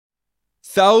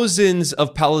Thousands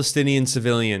of Palestinian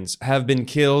civilians have been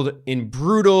killed in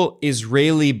brutal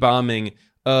Israeli bombing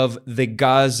of the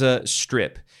Gaza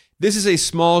Strip. This is a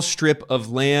small strip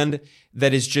of land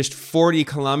that is just 40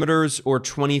 kilometers or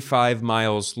 25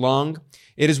 miles long.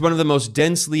 It is one of the most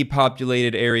densely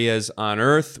populated areas on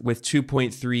Earth with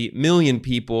 2.3 million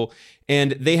people,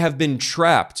 and they have been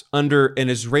trapped under an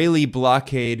Israeli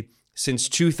blockade since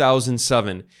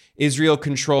 2007. Israel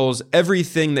controls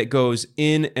everything that goes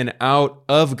in and out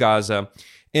of Gaza,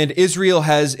 and Israel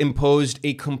has imposed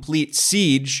a complete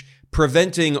siege,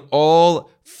 preventing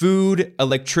all food,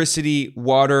 electricity,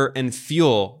 water, and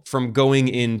fuel from going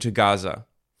into Gaza.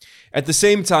 At the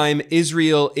same time,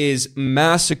 Israel is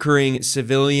massacring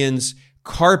civilians,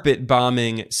 carpet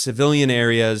bombing civilian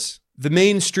areas. The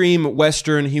mainstream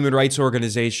Western human rights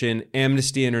organization,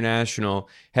 Amnesty International,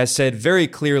 has said very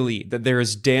clearly that there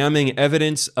is damning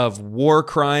evidence of war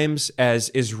crimes as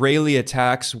Israeli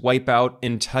attacks wipe out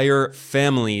entire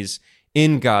families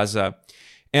in Gaza.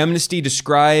 Amnesty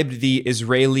described the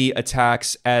Israeli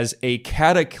attacks as a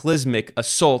cataclysmic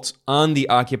assault on the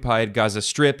occupied Gaza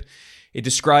Strip. It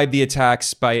described the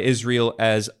attacks by Israel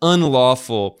as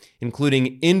unlawful,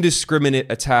 including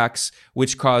indiscriminate attacks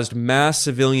which caused mass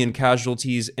civilian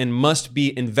casualties and must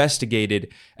be investigated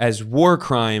as war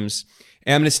crimes.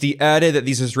 Amnesty added that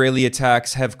these Israeli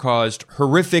attacks have caused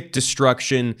horrific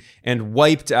destruction and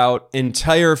wiped out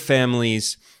entire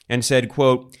families, and said,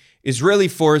 quote, Israeli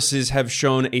forces have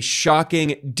shown a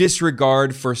shocking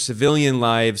disregard for civilian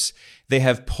lives. They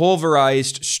have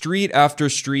pulverized street after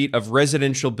street of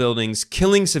residential buildings,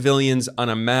 killing civilians on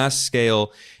a mass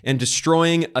scale and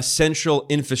destroying essential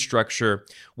infrastructure,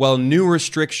 while new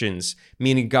restrictions,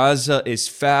 meaning Gaza is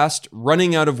fast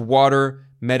running out of water,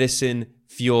 medicine,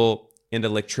 fuel, and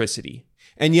electricity.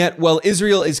 And yet, while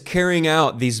Israel is carrying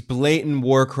out these blatant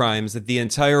war crimes that the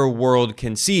entire world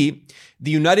can see,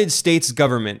 the United States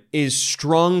government is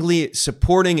strongly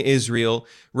supporting Israel,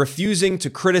 refusing to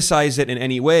criticize it in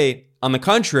any way. On the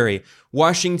contrary,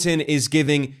 Washington is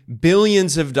giving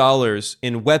billions of dollars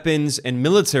in weapons and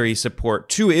military support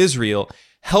to Israel,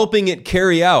 helping it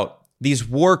carry out these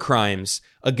war crimes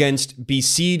against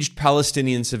besieged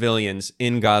Palestinian civilians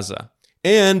in Gaza.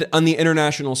 And on the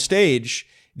international stage,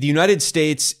 the United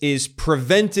States is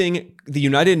preventing the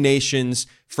United Nations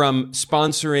from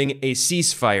sponsoring a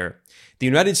ceasefire. The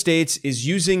United States is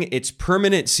using its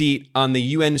permanent seat on the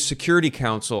UN Security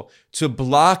Council to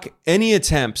block any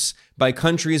attempts by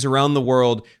countries around the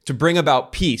world to bring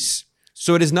about peace.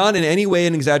 So it is not in any way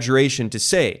an exaggeration to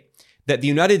say that the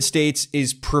United States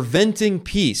is preventing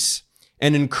peace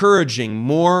and encouraging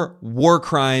more war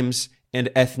crimes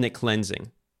and ethnic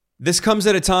cleansing. This comes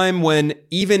at a time when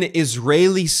even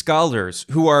Israeli scholars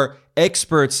who are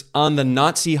experts on the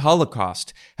Nazi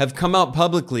Holocaust have come out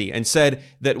publicly and said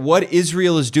that what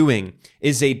Israel is doing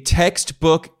is a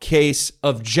textbook case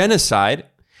of genocide,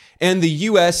 and the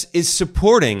U.S. is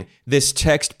supporting this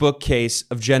textbook case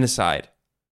of genocide.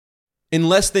 In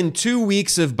less than 2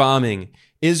 weeks of bombing,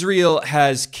 Israel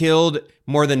has killed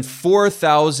more than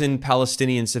 4,000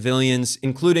 Palestinian civilians,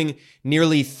 including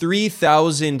nearly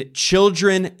 3,000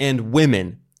 children and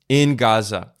women in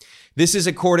Gaza. This is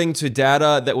according to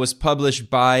data that was published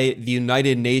by the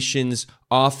United Nations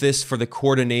Office for the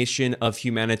Coordination of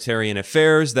Humanitarian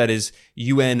Affairs, that is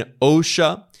UN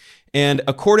OSHA. And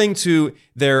according to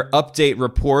their update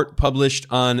report published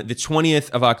on the 20th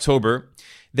of October,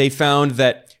 they found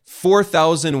that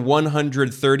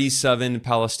 4,137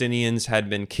 Palestinians had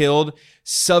been killed.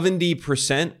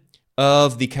 70%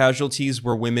 of the casualties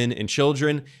were women and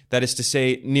children. That is to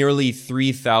say, nearly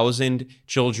 3,000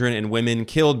 children and women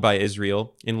killed by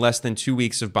Israel in less than 2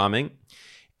 weeks of bombing.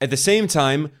 At the same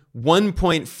time,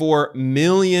 1.4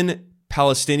 million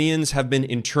Palestinians have been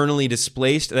internally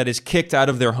displaced, that is, kicked out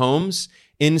of their homes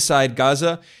inside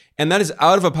Gaza, and that is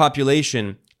out of a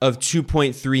population of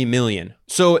 2.3 million.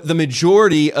 So the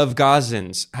majority of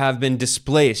Gazans have been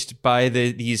displaced by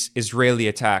these Israeli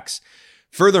attacks.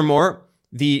 Furthermore,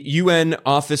 the UN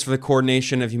Office for the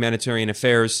Coordination of Humanitarian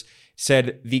Affairs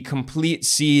said the complete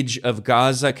siege of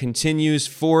Gaza continues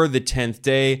for the 10th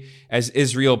day as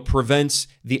Israel prevents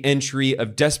the entry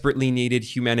of desperately needed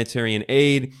humanitarian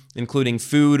aid, including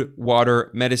food, water,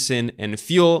 medicine, and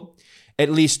fuel. At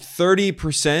least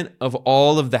 30% of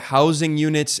all of the housing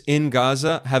units in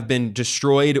Gaza have been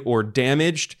destroyed or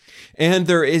damaged, and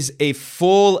there is a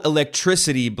full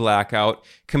electricity blackout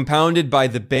compounded by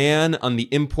the ban on the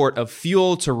import of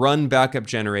fuel to run backup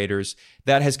generators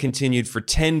that has continued for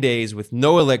 10 days with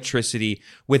no electricity,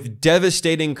 with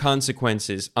devastating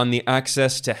consequences on the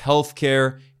access to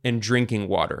healthcare and drinking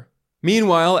water.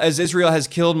 Meanwhile, as Israel has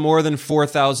killed more than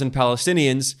 4,000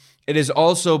 Palestinians, it is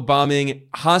also bombing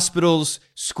hospitals,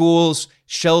 schools,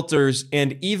 shelters,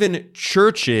 and even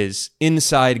churches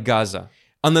inside Gaza.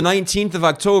 On the 19th of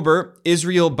October,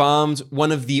 Israel bombed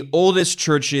one of the oldest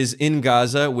churches in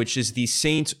Gaza, which is the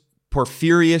St.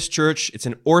 Porphyrius Church. It's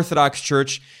an Orthodox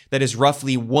church that is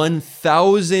roughly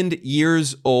 1,000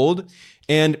 years old.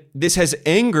 And this has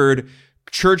angered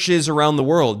churches around the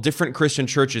world, different Christian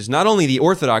churches, not only the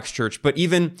Orthodox Church, but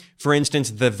even, for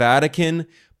instance, the Vatican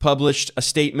published a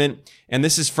statement. And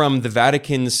this is from the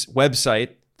Vatican's website,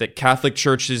 the Catholic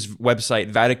Church's website,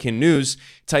 Vatican News,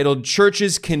 titled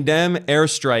 "Churches Condemn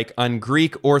Airstrike on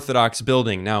Greek Orthodox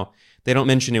Building." Now, they don't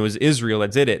mention it was Israel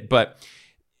that did it, but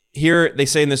here they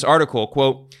say in this article,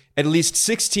 quote, "At least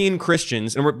 16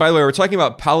 Christians," and by the way, we're talking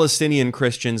about Palestinian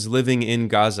Christians living in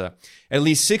Gaza. "At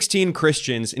least 16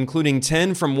 Christians, including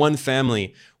 10 from one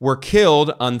family, were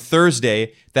killed on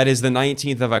Thursday, that is the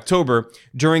 19th of October,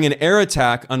 during an air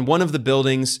attack on one of the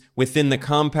buildings within the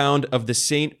compound of the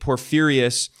St.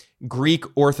 Porphyrius Greek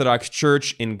Orthodox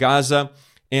Church in Gaza."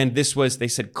 And this was, they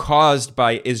said, caused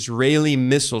by Israeli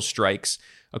missile strikes,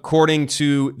 according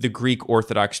to the Greek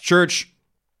Orthodox Church.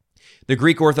 The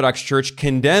Greek Orthodox Church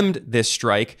condemned this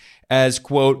strike as,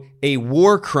 quote, "a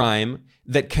war crime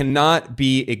that cannot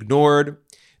be ignored."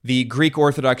 The Greek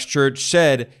Orthodox Church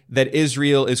said that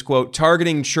Israel is, quote,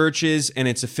 "targeting churches and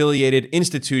its affiliated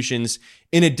institutions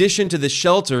in addition to the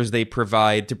shelters they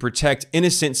provide to protect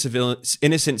innocent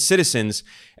citizens,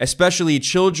 especially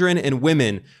children and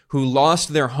women who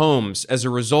lost their homes as a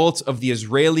result of the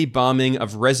Israeli bombing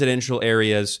of residential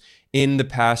areas in the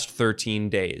past 13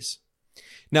 days."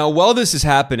 Now, while this is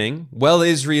happening, while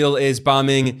Israel is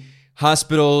bombing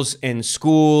hospitals and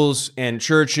schools and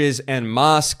churches and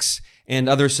mosques and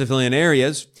other civilian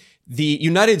areas, the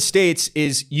United States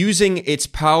is using its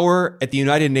power at the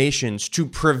United Nations to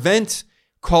prevent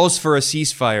calls for a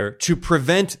ceasefire, to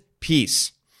prevent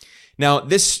peace. Now,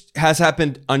 this has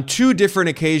happened on 2 different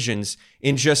occasions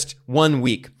in just 1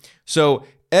 week. So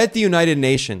at the United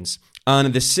Nations,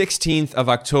 on the 16th of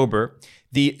October,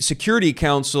 the Security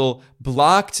Council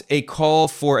blocked a call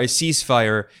for a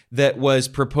ceasefire that was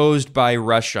proposed by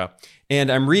Russia. And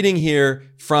I'm reading here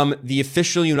from the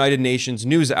official United Nations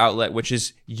news outlet, which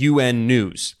is UN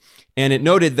News. And it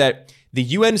noted that the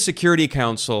UN Security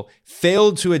Council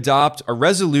failed to adopt a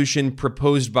resolution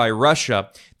proposed by Russia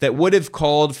that would have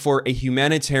called for a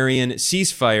humanitarian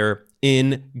ceasefire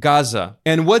in Gaza.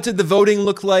 And what did the voting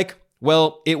look like?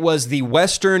 Well, it was the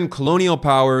Western colonial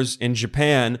powers in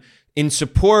Japan in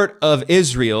support of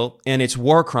Israel and its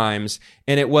war crimes,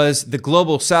 and it was the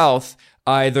global South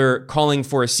either calling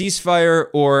for a ceasefire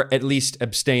or at least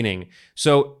abstaining.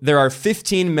 So there are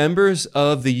 15 members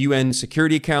of the UN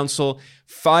Security Council.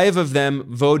 5 of them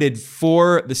voted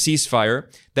for the ceasefire.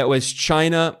 That was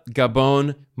China,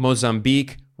 Gabon,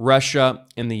 Mozambique, Russia,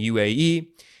 and the UAE.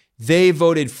 They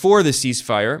voted for the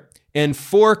ceasefire, and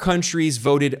 4 countries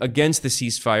voted against the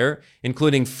ceasefire,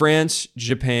 including France,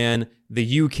 Japan,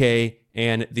 the UK,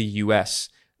 and the US.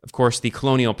 Of course, the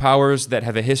colonial powers that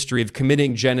have a history of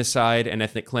committing genocide and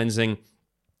ethnic cleansing.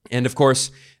 And of course,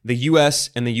 the US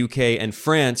and the UK and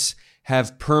France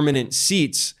have permanent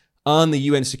seats on the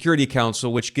UN Security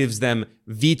Council, which gives them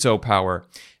veto power.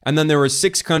 And then there were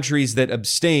 6 countries that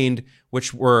abstained,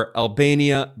 which were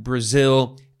Albania,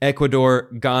 Brazil, Ecuador,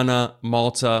 Ghana,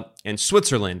 Malta, and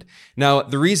Switzerland. Now,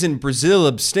 the reason Brazil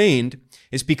abstained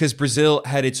is because Brazil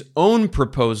had its own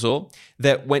proposal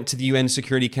that went to the UN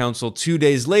Security Council 2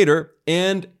 days later,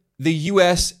 and the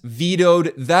US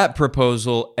vetoed that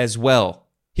proposal as well.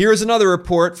 Here is another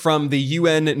report from the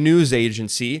UN news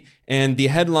agency, and the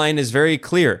headline is very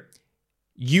clear.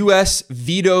 US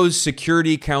vetoes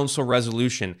Security Council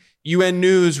resolution. UN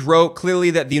News wrote clearly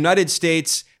that the United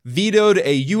States vetoed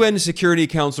a UN Security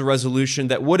Council resolution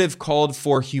that would have called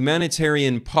for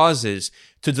humanitarian pauses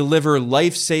to deliver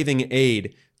life-saving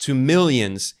aid to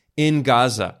millions in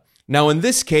Gaza. Now, in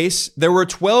this case, there were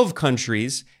 12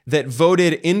 countries that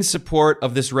voted in support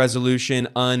of this resolution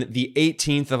on the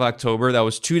 18th of October. That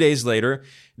was 2 days later.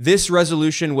 This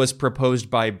resolution was proposed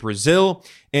by Brazil,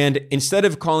 and instead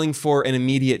of calling for an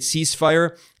immediate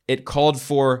ceasefire, it called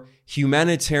for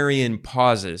humanitarian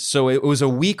pauses. So it was a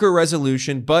weaker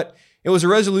resolution, but it was a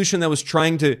resolution that was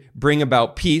trying to bring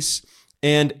about peace.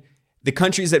 And the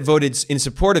countries that voted in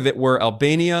support of it were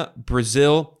Albania,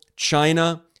 Brazil,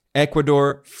 China,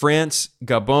 Ecuador, France,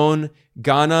 Gabon,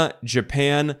 Ghana,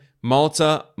 Japan,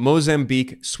 Malta,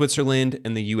 Mozambique, Switzerland,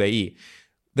 and the UAE.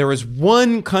 There was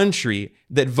one country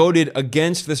that voted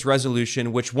against this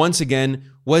resolution, which once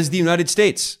again was the United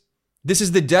States. This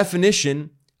is the definition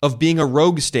of being a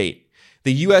rogue state.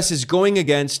 The US is going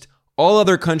against all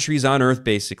other countries on earth,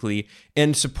 basically,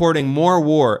 and supporting more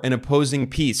war and opposing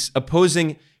peace,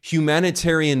 opposing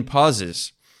humanitarian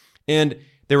pauses. And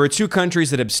there were two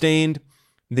countries that abstained.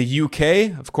 The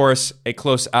UK, of course, a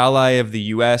close ally of the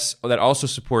US that also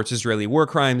supports Israeli war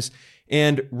crimes,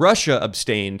 and Russia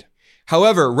abstained.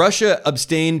 However, Russia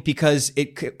abstained because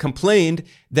it complained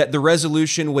that the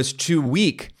resolution was too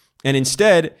weak. And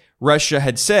instead, Russia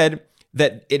had said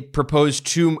that it proposed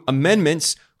two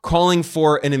amendments calling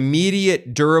for an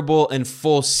immediate, durable, and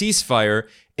full ceasefire.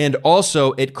 And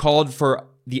also, it called for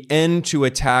the end to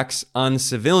attacks on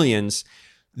civilians.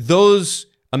 Those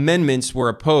amendments were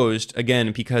opposed,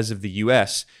 again, because of the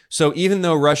US. So even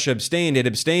though Russia abstained, it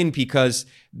abstained because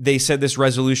they said this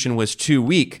resolution was too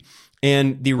weak.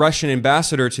 And the Russian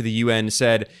ambassador to the UN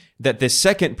said that the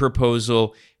second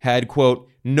proposal had, quote,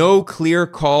 no clear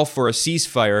call for a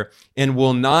ceasefire and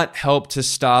will not help to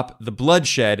stop the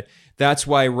bloodshed. That's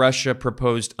why Russia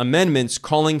proposed amendments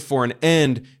calling for an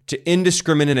end to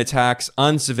indiscriminate attacks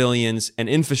on civilians and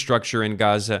infrastructure in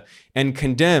Gaza and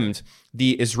condemned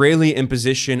the Israeli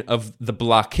imposition of the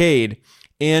blockade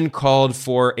and called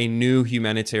for a new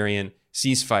humanitarian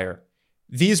ceasefire.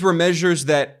 These were measures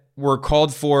that were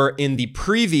called for in the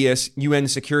previous UN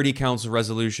Security Council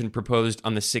resolution proposed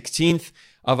on the 16th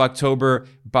of October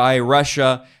by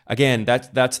Russia. Again,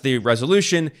 that's the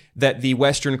resolution that the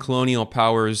Western colonial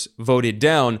powers voted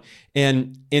down.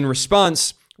 And in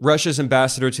response, Russia's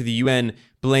ambassador to the UN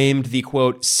blamed the,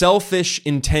 quote, selfish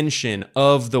intention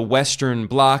of the Western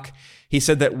bloc. He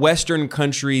said that Western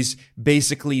countries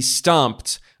basically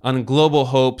stomped on global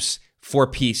hopes for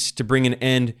peace to bring an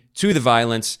end to the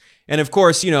violence. And of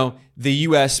course, the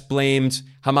U.S. blamed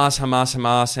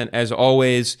Hamas, and as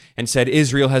always, and said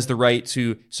Israel has the right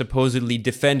to supposedly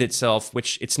defend itself,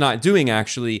 which it's not doing,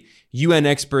 actually. UN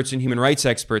experts and human rights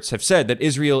experts have said that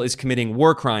Israel is committing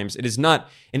war crimes. It is not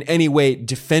in any way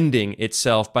defending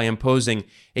itself by imposing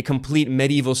a complete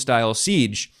medieval-style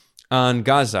siege on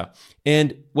Gaza.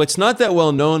 And what's not that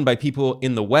well known by people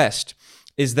in the West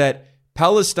is that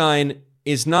Palestine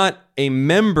is not a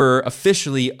member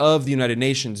officially of the United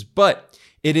Nations, but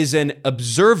it is an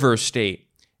observer state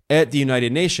at the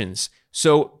United Nations.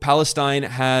 So Palestine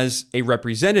has a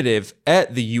representative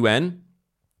at the UN,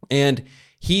 and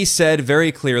he said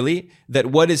very clearly that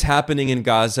what is happening in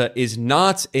Gaza is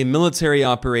not a military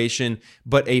operation,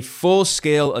 but a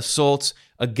full-scale assault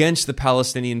against the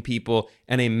Palestinian people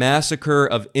and a massacre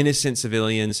of innocent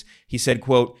civilians. He said,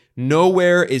 quote,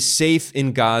 nowhere is safe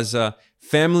in Gaza.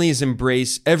 Families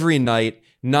embrace every night,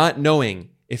 not knowing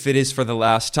if it is for the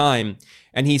last time.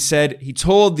 And he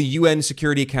told the UN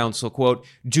Security Council, quote,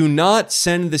 do not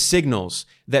send the signals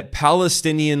that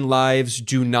Palestinian lives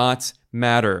do not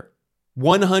matter.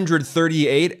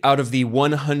 138 out of the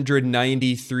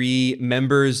 193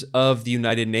 members of the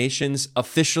United Nations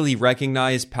officially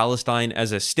recognize Palestine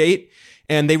as a state,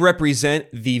 and they represent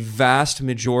the vast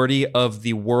majority of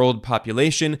the world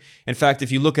population. In fact,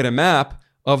 if you look at a map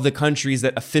of the countries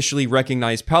that officially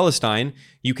recognize Palestine,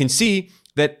 you can see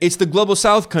that it's the global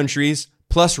South countries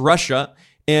plus Russia,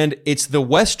 and it's the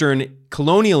Western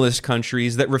colonialist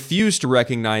countries that refuse to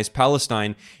recognize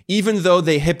Palestine, even though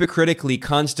they hypocritically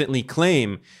constantly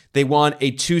claim they want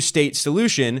a two-state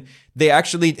solution. They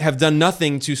actually have done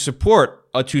nothing to support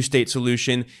a two-state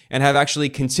solution and have actually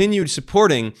continued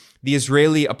supporting the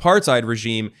Israeli apartheid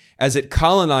regime as it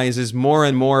colonizes more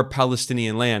and more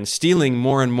Palestinian land, stealing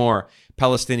more and more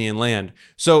Palestinian land.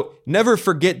 So never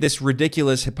forget this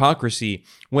ridiculous hypocrisy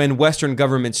when Western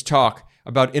governments talk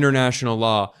about international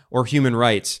law or human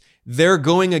rights. They're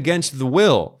going against the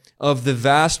will of the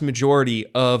vast majority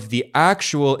of the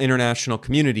actual international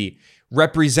community,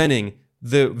 representing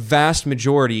the vast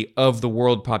majority of the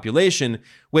world population,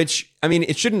 which,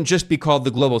 it shouldn't just be called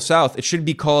the global South. It should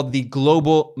be called the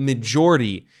global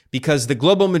majority, because the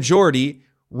global majority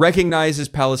recognizes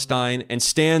Palestine and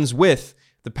stands with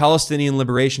the Palestinian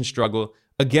liberation struggle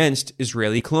against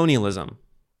Israeli colonialism.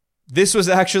 This was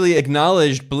actually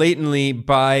acknowledged blatantly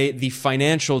by the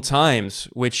Financial Times,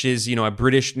 which is, a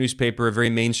British newspaper, a very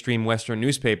mainstream Western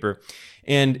newspaper.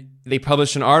 And they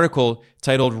published an article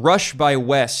titled "Rush by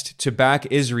West to Back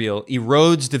Israel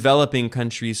Erodes Developing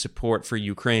Countries' Support for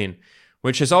Ukraine,"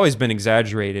 which has always been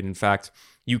exaggerated. In fact,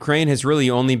 Ukraine has really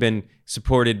only been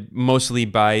supported mostly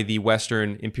by the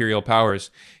Western imperial powers.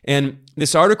 And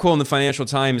this article in the Financial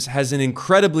Times has an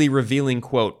incredibly revealing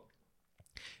quote.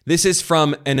 This is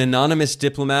from an anonymous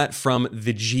diplomat from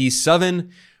the G7,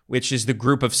 which is the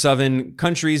group of 7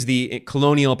 countries, the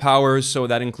colonial powers. So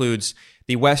that includes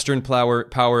the Western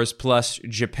powers plus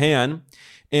Japan.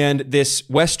 And this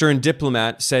Western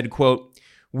diplomat said, quote,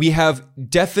 we have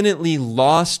definitely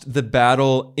lost the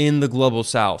battle in the global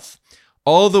south.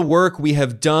 All the work we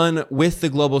have done with the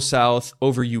global south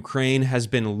over Ukraine has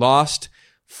been lost.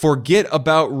 Forget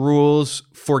about rules.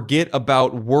 Forget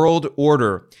about world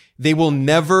order. They will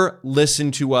never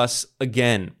listen to us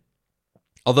again.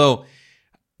 Although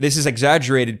this is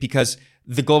exaggerated because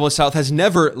the global south has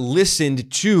never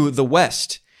listened to the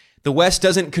West. The West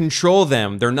doesn't control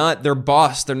them. They're not their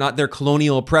boss. They're not their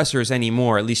colonial oppressors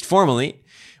anymore, at least formally.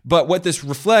 But what this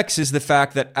reflects is the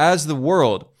fact that as the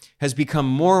world has become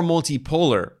more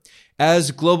multipolar,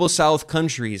 as global south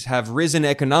countries have risen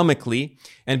economically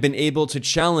and been able to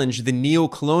challenge the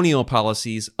neo-colonial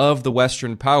policies of the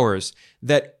Western powers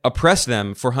that oppressed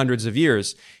them for hundreds of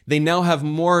years, they now have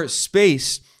more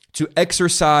space to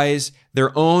exercise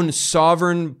their own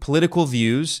sovereign political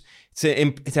views, to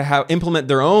implement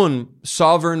their own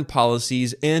sovereign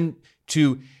policies, and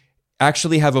to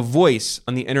actually have a voice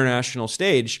on the international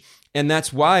stage. And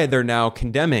that's why they're now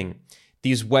condemning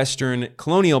these Western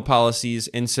colonial policies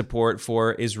in support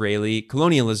for Israeli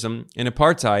colonialism and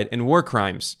apartheid and war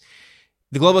crimes.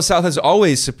 The global south has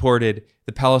always supported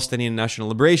the Palestinian national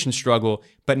liberation struggle,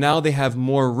 but now they have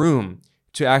more room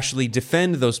to actually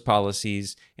defend those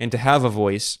policies and to have a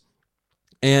voice.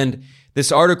 And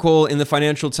this article in the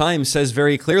Financial Times says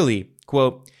very clearly,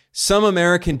 quote, "Some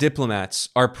American diplomats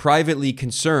are privately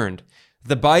concerned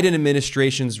the Biden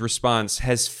administration's response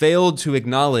has failed to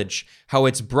acknowledge how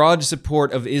its broad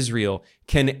support of Israel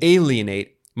can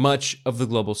alienate much of the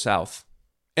global south."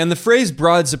 And the phrase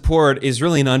broad support is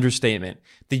really an understatement.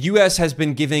 The U.S. has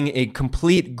been giving a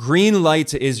complete green light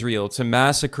to Israel to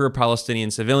massacre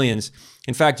Palestinian civilians.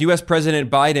 In fact, U.S. President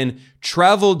Biden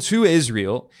traveled to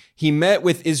Israel. He met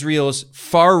with Israel's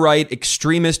far-right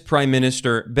extremist Prime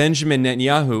Minister Benjamin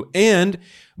Netanyahu, and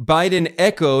Biden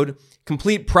echoed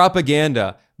complete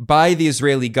propaganda by the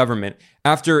Israeli government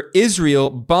after Israel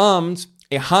bombed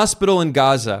a hospital in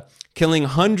Gaza, killing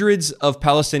hundreds of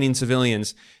Palestinian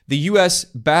civilians. The U.S.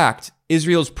 backed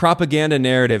Israel's propaganda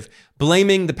narrative,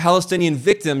 blaming the Palestinian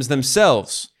victims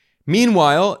themselves.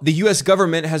 Meanwhile, the U.S.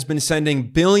 government has been sending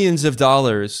billions of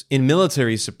dollars in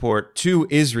military support to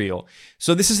Israel.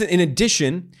 So this is in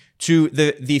addition to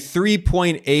the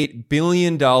 $3.8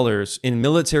 billion in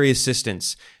military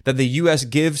assistance that the U.S.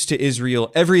 gives to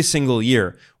Israel every single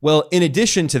year. Well, in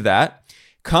addition to that,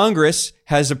 Congress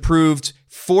has approved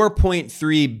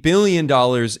 $4.3 billion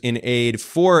in aid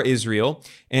for Israel.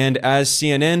 And as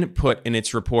CNN put in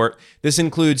its report, this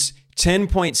includes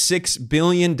 $10.6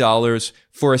 billion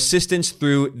for assistance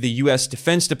through the U.S.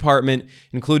 Defense Department,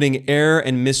 including air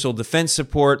and missile defense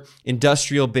support,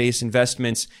 industrial base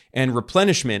investments, and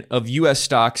replenishment of U.S.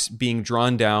 stocks being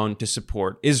drawn down to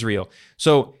support Israel.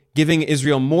 So giving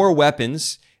Israel more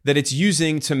weapons that it's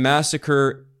using to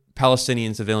massacre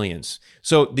Palestinian civilians.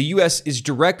 So the U.S. is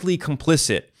directly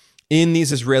complicit in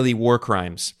these Israeli war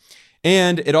crimes.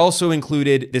 And it also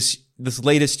included this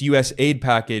latest U.S. aid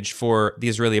package for the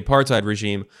Israeli apartheid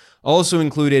regime, also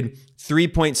included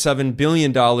 $3.7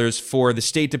 billion for the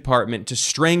State Department to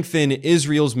strengthen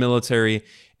Israel's military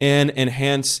and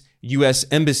enhance U.S.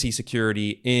 embassy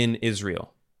security in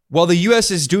Israel. While the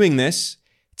U.S. is doing this,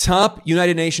 top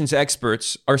United Nations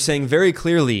experts are saying very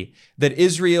clearly that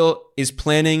Israel is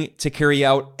planning to carry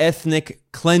out ethnic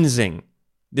cleansing.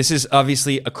 This is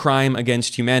obviously a crime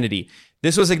against humanity.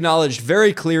 This was acknowledged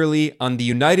very clearly on the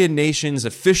United Nations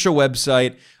official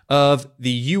website of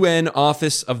the UN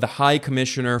Office of the High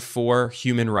Commissioner for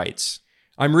Human Rights.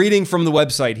 I'm reading from the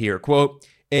website here, quote,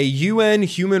 "A UN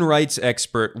human rights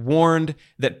expert warned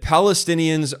that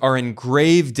Palestinians are in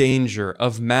grave danger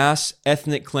of mass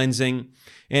ethnic cleansing."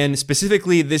 And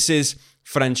specifically, this is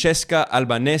Francesca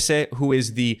Albanese, who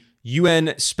is the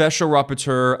UN Special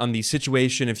Rapporteur on the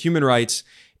situation of human rights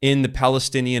in the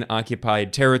Palestinian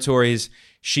occupied territories.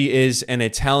 She is an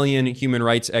Italian human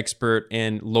rights expert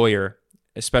and lawyer,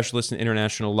 a specialist in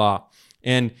international law.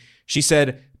 And she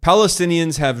said,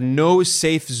 Palestinians have no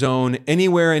safe zone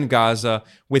anywhere in Gaza,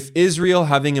 with Israel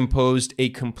having imposed a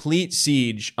complete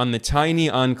siege on the tiny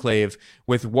enclave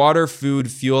with water, food,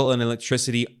 fuel, and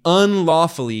electricity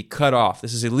unlawfully cut off.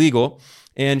 This is illegal.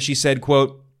 And she said,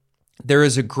 quote, "There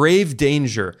is a grave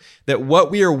danger that what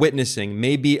we are witnessing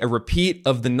may be a repeat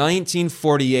of the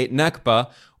 1948 Nakba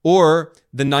or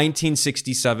the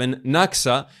 1967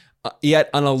 Naksa, yet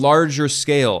on a larger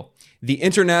scale. The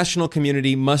international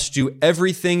community must do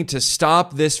everything to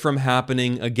stop this from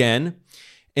happening again."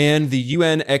 And the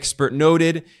UN expert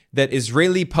noted that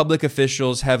Israeli public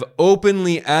officials have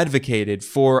openly advocated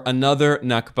for another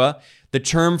Nakba, the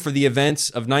term for the events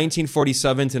of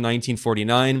 1947 to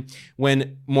 1949,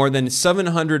 when more than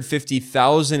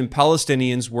 750,000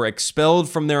 Palestinians were expelled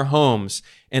from their homes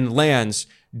and lands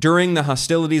during the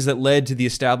hostilities that led to the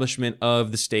establishment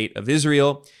of the State of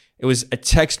Israel. It was a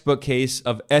textbook case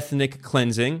of ethnic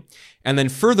cleansing. And then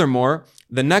furthermore,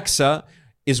 the Nakba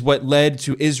is what led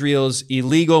to Israel's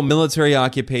illegal military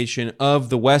occupation of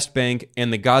the West Bank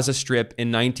and the Gaza Strip in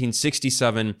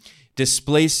 1967,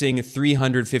 displacing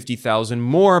 350,000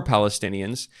 more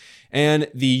Palestinians. And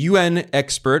the UN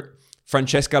expert,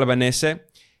 Francesca Albanese,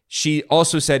 she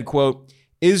also said, quote,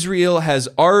 Israel has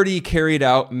already carried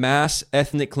out mass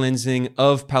ethnic cleansing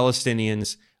of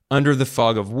Palestinians under the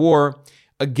fog of war.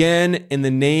 Again, in the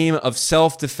name of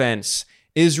self-defense,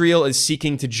 Israel is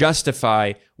seeking to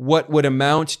justify what would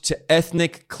amount to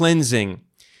ethnic cleansing.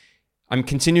 I'm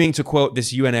continuing to quote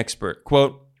this UN expert,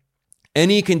 quote,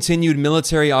 any continued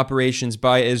military operations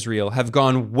by Israel have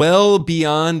gone well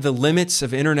beyond the limits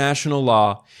of international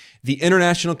law. The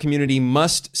international community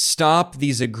must stop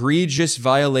these egregious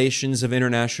violations of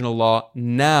international law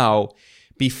now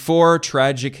before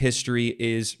tragic history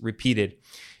is repeated.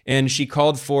 And she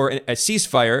called for a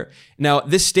ceasefire. Now,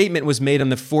 this statement was made on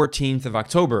the 14th of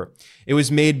October. It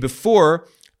was made before,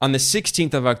 on the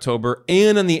 16th of October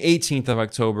and on the 18th of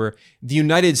October, the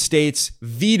United States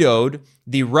vetoed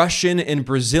the Russian and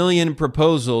Brazilian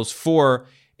proposals for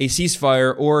a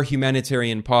ceasefire or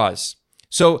humanitarian pause.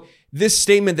 So this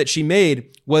statement that she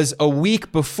made was a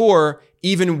week before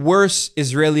even worse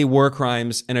Israeli war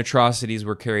crimes and atrocities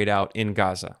were carried out in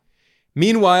Gaza.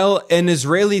 Meanwhile, an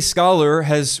Israeli scholar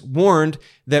has warned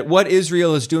that what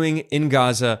Israel is doing in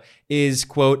Gaza is,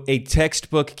 quote, a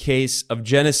textbook case of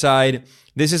genocide.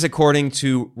 This is according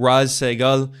to Raz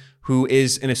Segal, who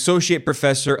is an associate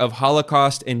professor of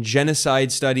Holocaust and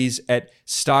genocide studies at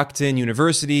Stockton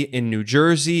University in New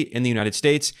Jersey in the United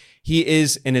States. He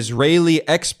is an Israeli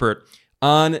expert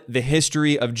on the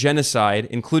history of genocide,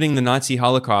 including the Nazi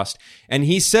Holocaust. And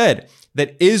he said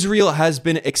that Israel has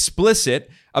been explicit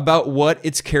about what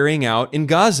it's carrying out in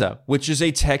Gaza, which is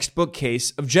a textbook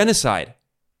case of genocide.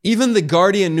 Even the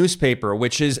Guardian newspaper,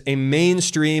 which is a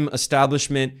mainstream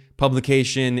establishment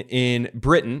publication in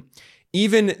Britain,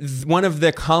 even one of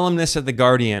the columnists at the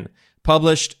Guardian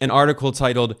published an article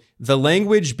titled, "The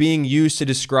language being used to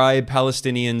describe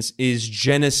Palestinians is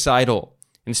genocidal,"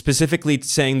 and specifically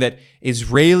saying that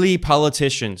Israeli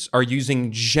politicians are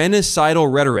using genocidal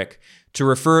rhetoric to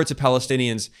refer to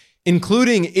Palestinians,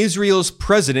 including Israel's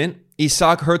president,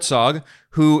 Isaac Herzog,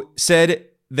 who said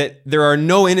that there are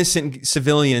no innocent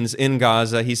civilians in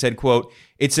Gaza. He said, quote,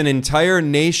 "It's an entire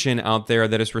nation out there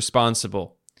that is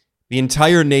responsible." The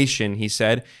entire nation, he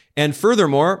said. And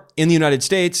furthermore, in the United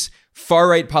States,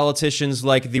 far-right politicians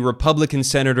like the Republican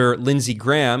Senator Lindsey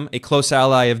Graham, a close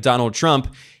ally of Donald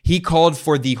Trump, he called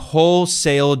for the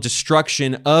wholesale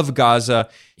destruction of Gaza.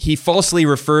 He falsely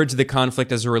referred to the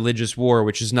conflict as a religious war,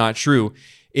 which is not true.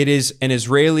 It is an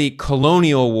Israeli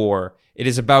colonial war. It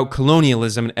is about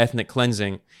colonialism and ethnic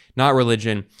cleansing, not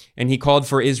religion. And he called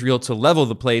for Israel to level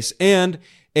the place. And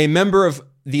a member of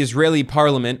the Israeli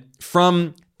parliament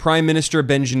from Prime Minister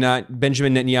Benjamin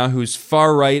Netanyahu's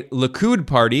far-right Likud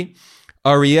party,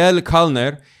 Ariel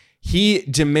Kalner, he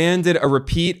demanded a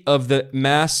repeat of the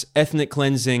mass ethnic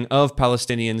cleansing of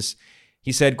Palestinians.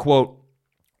 He said, quote,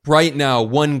 "Right now,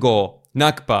 one goal,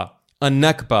 Nakba, a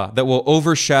Nakba that will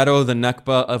overshadow the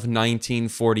Nakba of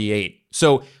 1948.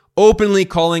 So openly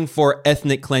calling for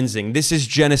ethnic cleansing. This is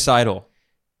genocidal.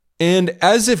 And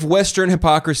as if Western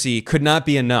hypocrisy could not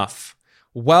be enough,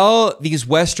 while these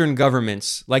Western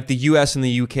governments, like the US and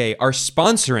the UK, are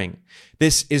sponsoring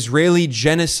this Israeli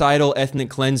genocidal ethnic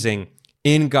cleansing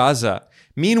in Gaza,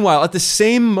 meanwhile, at the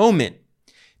same moment,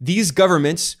 these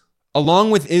governments, along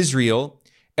with Israel,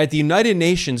 at the United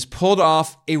Nations, pulled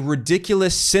off a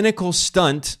ridiculous, cynical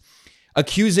stunt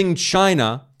accusing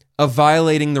China of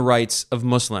violating the rights of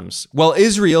Muslims. While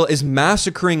Israel is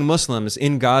massacring Muslims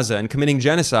in Gaza and committing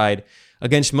genocide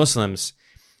against Muslims,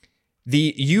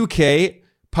 the UK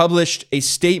published a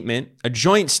statement, a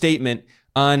joint statement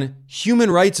on human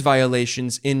rights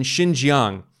violations in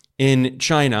Xinjiang in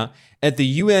China at the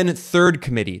UN Third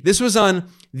Committee. This was on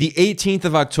the 18th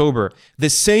of October, the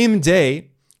same day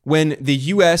when the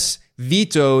US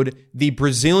vetoed the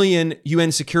Brazilian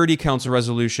UN Security Council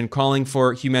resolution calling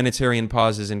for humanitarian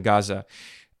pauses in Gaza.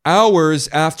 Hours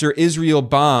after Israel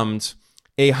bombed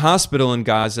a hospital in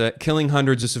Gaza, killing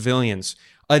hundreds of civilians.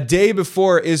 A day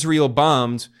before Israel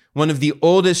bombed one of the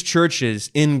oldest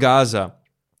churches in Gaza,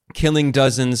 killing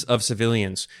dozens of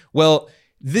civilians. Well,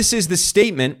 This is the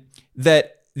statement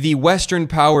that the Western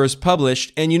powers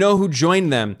published, and you know who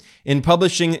joined them in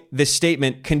publishing this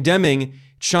statement condemning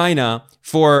China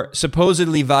for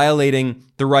supposedly violating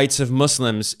the rights of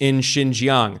Muslims in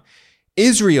Xinjiang?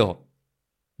 Israel,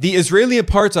 the Israeli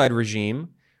apartheid regime,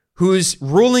 whose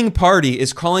ruling party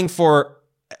is calling for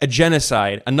a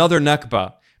genocide, another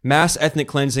Nakba, mass ethnic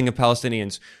cleansing of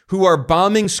Palestinians, who are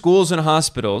bombing schools and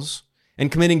hospitals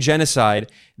and committing genocide.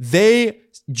 They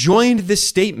joined this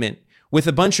statement with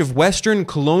a bunch of Western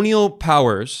colonial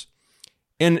powers.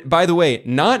 And by the way,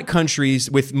 not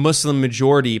countries with Muslim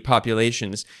majority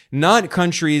populations, not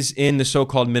countries in the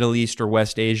so-called Middle East or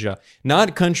West Asia,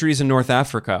 not countries in North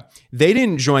Africa. They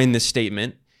didn't join this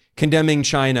statement condemning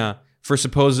China for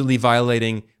supposedly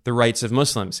violating the rights of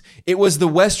Muslims. It was the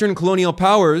Western colonial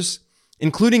powers,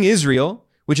 including Israel,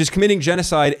 which is committing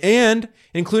genocide, and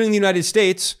including the United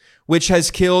States, which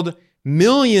has killed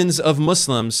millions of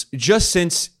Muslims just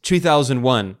since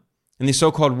 2001 in the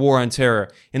so-called war on terror,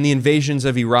 in the invasions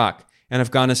of Iraq and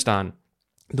Afghanistan,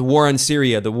 the war on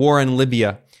Syria, the war on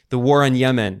Libya, the war on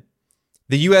Yemen.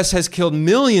 The U.S. has killed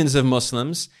millions of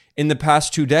Muslims in the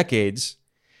past 2 decades,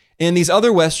 and these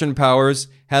other Western powers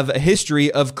have a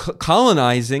history of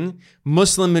colonizing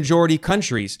Muslim-majority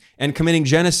countries and committing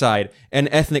genocide and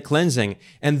ethnic cleansing.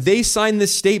 And they signed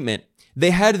this statement. They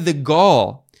had the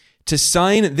gall to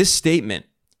sign this statement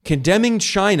condemning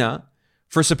China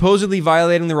for supposedly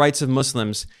violating the rights of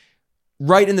Muslims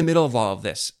right in the middle of all of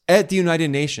this at the United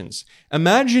Nations.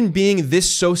 Imagine being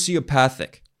this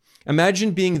sociopathic.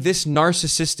 Imagine being this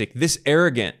narcissistic, this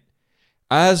arrogant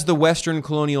as the Western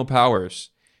colonial powers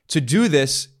to do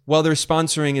this while they're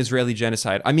sponsoring Israeli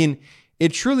genocide. I mean,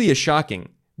 it truly is shocking.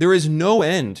 There is no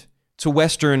end to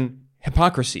Western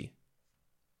hypocrisy.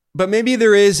 But maybe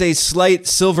there is a slight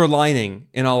silver lining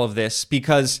in all of this,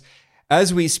 because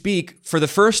as we speak, for the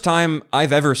first time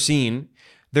I've ever seen,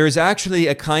 there is actually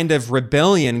a kind of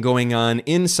rebellion going on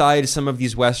inside some of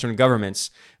these Western governments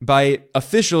by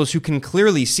officials who can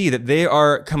clearly see that they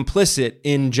are complicit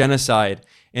in genocide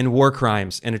and war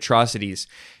crimes and atrocities.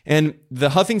 And the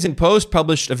Huffington Post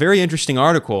published a very interesting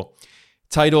article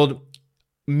titled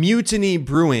 "Mutiny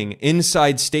Brewing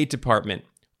Inside State Department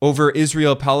Over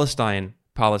Israel-Palestine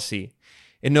Policy."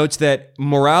 It notes that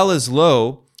morale is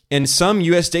low, and some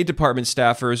U.S. State Department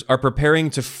staffers are preparing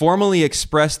to formally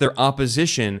express their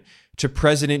opposition to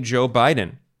President Joe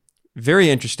Biden. Very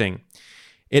interesting.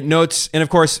 It notes, and of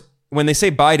course, when they say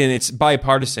Biden, it's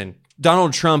bipartisan.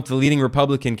 Donald Trump, the leading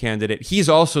Republican candidate, he's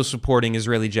also supporting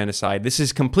Israeli genocide. This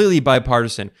is completely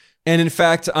bipartisan. And in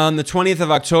fact, on the 20th of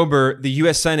October, the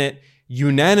U.S. Senate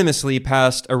unanimously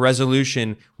passed a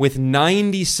resolution with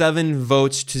 97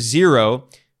 votes to 0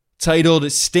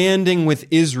 titled "Standing with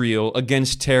Israel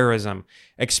Against Terrorism,"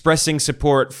 expressing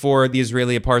support for the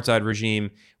Israeli apartheid regime,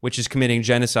 which is committing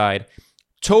genocide.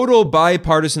 Total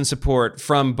bipartisan support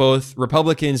from both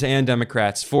Republicans and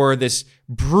Democrats for this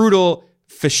brutal,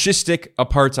 fascistic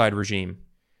apartheid regime.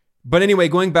 But anyway,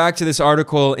 going back to this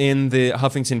article in the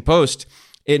Huffington Post,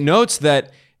 it notes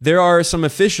that there are some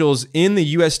officials in the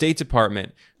U.S. State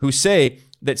Department who say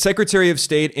that Secretary of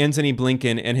State Antony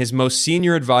Blinken and his most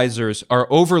senior advisors are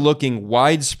overlooking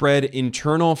widespread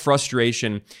internal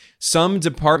frustration. Some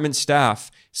department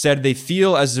staff said they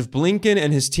feel as if Blinken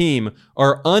and his team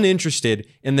are uninterested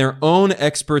in their own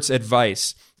experts'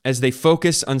 advice as they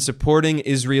focus on supporting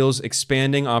Israel's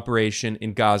expanding operation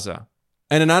in Gaza.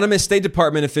 An anonymous State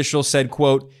Department official said,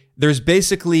 quote, "There's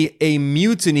basically a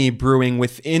mutiny brewing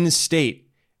within state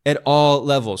at all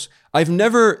levels. I've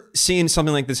never seen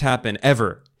something like this happen,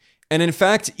 ever." And in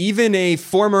fact, even a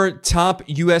former top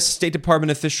U.S. State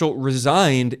Department official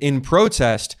resigned in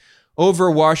protest over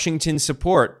Washington's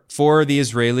support for the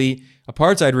Israeli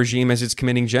apartheid regime as it's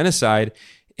committing genocide.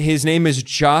 His name is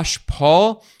Josh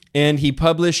Paul, and he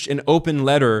published an open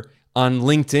letter on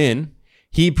LinkedIn.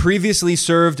 He previously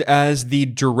served as the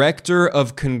Director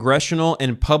of Congressional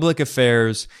and Public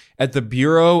Affairs at the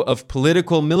Bureau of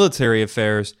Political Military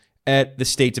Affairs at the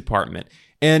State Department.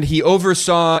 And he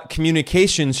oversaw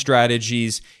communication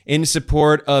strategies in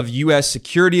support of U.S.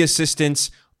 security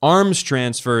assistance, arms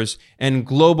transfers, and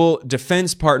global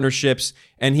defense partnerships.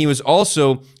 And he was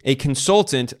also a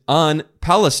consultant on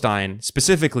Palestine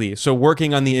specifically, so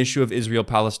working on the issue of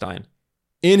Israel-Palestine.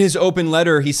 In his open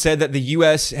letter, he said that the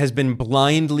U.S. has been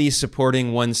blindly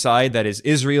supporting one side, that is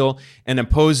Israel, and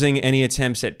opposing any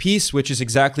attempts at peace, which is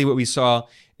exactly what we saw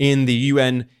in the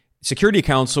UN Security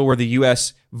Council, where the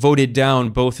U.S. voted down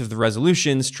both of the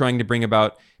resolutions trying to bring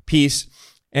about peace.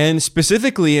 And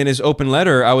specifically in his open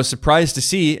letter, I was surprised to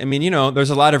see, there's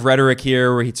a lot of rhetoric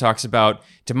here where he talks about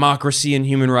democracy and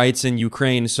human rights in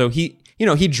Ukraine. So he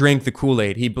he drank the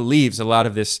Kool-Aid. He believes a lot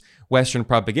of this Western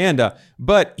propaganda,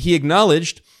 but he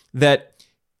acknowledged that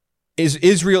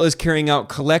Israel is carrying out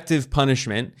collective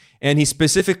punishment. And he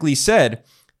specifically said,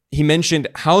 he mentioned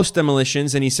house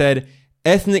demolitions, and he said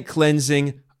ethnic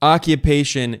cleansing,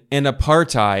 occupation, and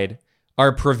apartheid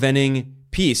are preventing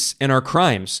peace and are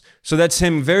crimes. So that's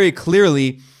him very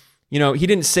clearly, he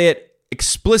didn't say it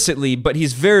explicitly, but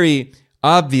he's very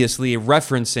obviously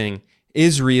referencing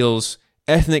Israel's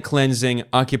ethnic cleansing,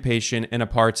 occupation, and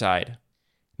apartheid.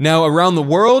 Now, around the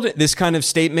world, this kind of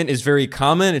statement is very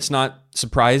common. It's not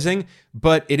surprising,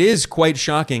 but it is quite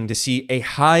shocking to see a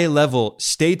high-level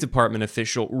State Department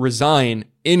official resign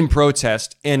in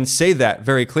protest and say that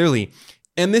very clearly.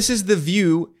 And this is the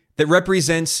view that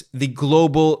represents the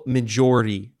global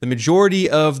majority, the majority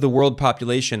of the world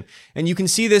population. And you can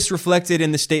see this reflected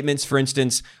in the statements, for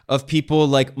instance, of people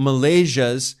like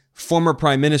Malaysia's former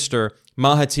Prime Minister,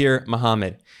 Mahathir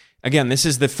Mohamad. Again, this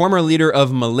is the former leader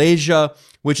of Malaysia,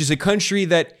 which is a country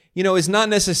that, is not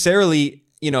necessarily,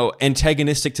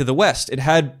 antagonistic to the West. It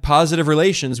had positive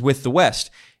relations with the West.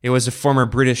 It was a former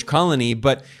British colony,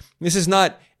 but this is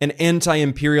not an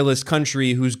anti-imperialist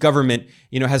country whose government,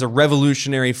 has a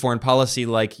revolutionary foreign policy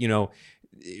like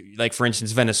for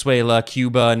instance, Venezuela,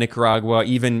 Cuba, Nicaragua,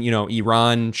 even,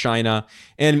 Iran, China.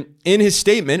 And in his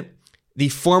statement, the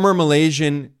former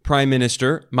Malaysian Prime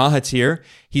Minister, Mahathir,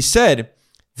 he said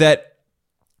that,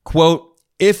 quote,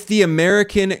 if the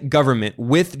American government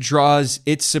withdraws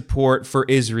its support for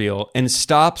Israel and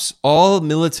stops all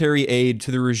military aid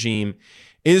to the regime,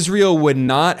 Israel would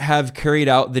not have carried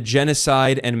out the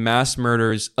genocide and mass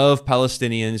murders of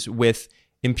Palestinians with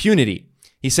impunity.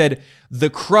 He said,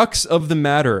 the crux of the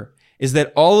matter is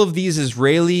that all of these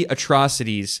Israeli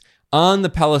atrocities on the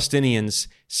Palestinians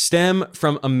stem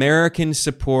from American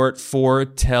support for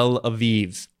Tel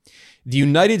Aviv. The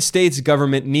United States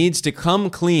government needs to come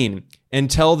clean and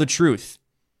tell the truth.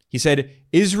 He said,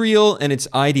 Israel and its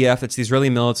IDF, that's the Israeli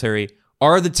military,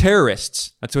 are the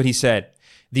terrorists. That's what he said.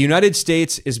 The United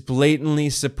States is blatantly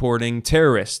supporting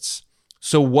terrorists.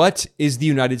 So what is the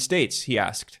United States? He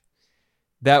asked.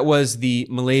 That was the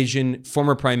Malaysian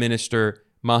former Prime Minister,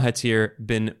 Mahathir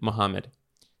bin Mohamad.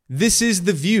 This is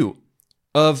the view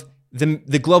of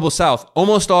the Global South,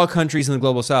 almost all countries in the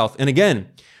Global South. And again,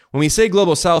 when we say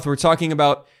Global South, we're talking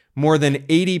about more than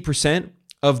 80%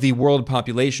 of the world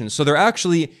population. So they're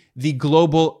actually the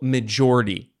global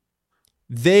majority.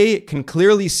 They can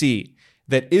clearly see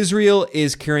that Israel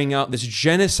is carrying out this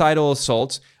genocidal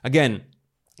assault. Again,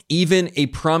 even a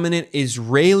prominent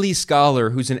Israeli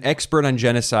scholar who's an expert on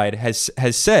genocide has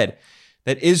said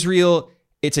that Israel,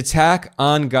 its attack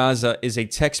on Gaza is a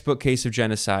textbook case of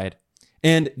genocide.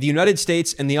 And the United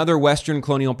States and the other Western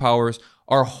colonial powers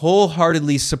are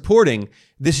wholeheartedly supporting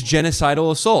this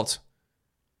genocidal assault.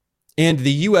 And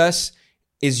the U.S.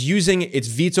 is using its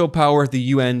veto power at the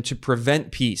UN to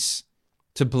prevent peace,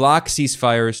 to block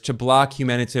ceasefires, to block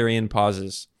humanitarian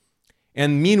pauses.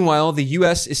 And meanwhile, the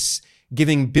U.S. is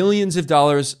giving billions of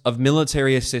dollars of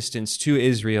military assistance to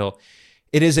Israel.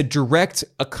 It is a direct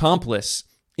accomplice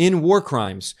in war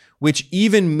crimes, which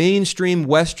even mainstream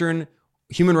Western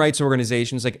human rights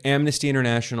organizations like Amnesty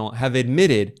International have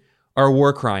admitted are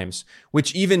war crimes,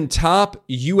 which even top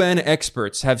UN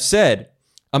experts have said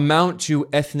amount to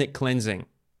ethnic cleansing.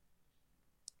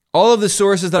 All of the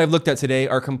sources that I've looked at today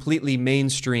are completely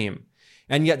mainstream,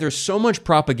 and yet there's so much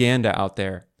propaganda out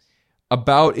there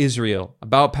about Israel,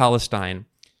 about Palestine,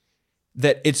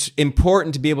 that it's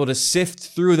important to be able to sift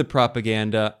through the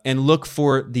propaganda and look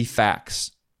for the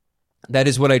facts. That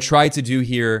is what I try to do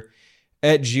here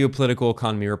at Geopolitical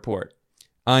Economy Report.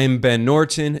 I'm Ben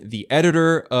Norton, the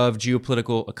editor of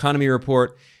Geopolitical Economy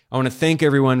Report. I want to thank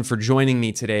everyone for joining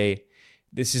me today.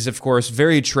 This is, of course,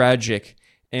 very tragic,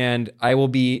 and I will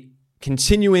be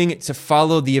continuing to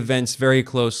follow the events very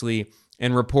closely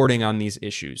and reporting on these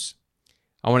issues.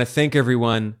 I want to thank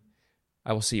everyone.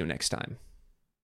 I will see you next time.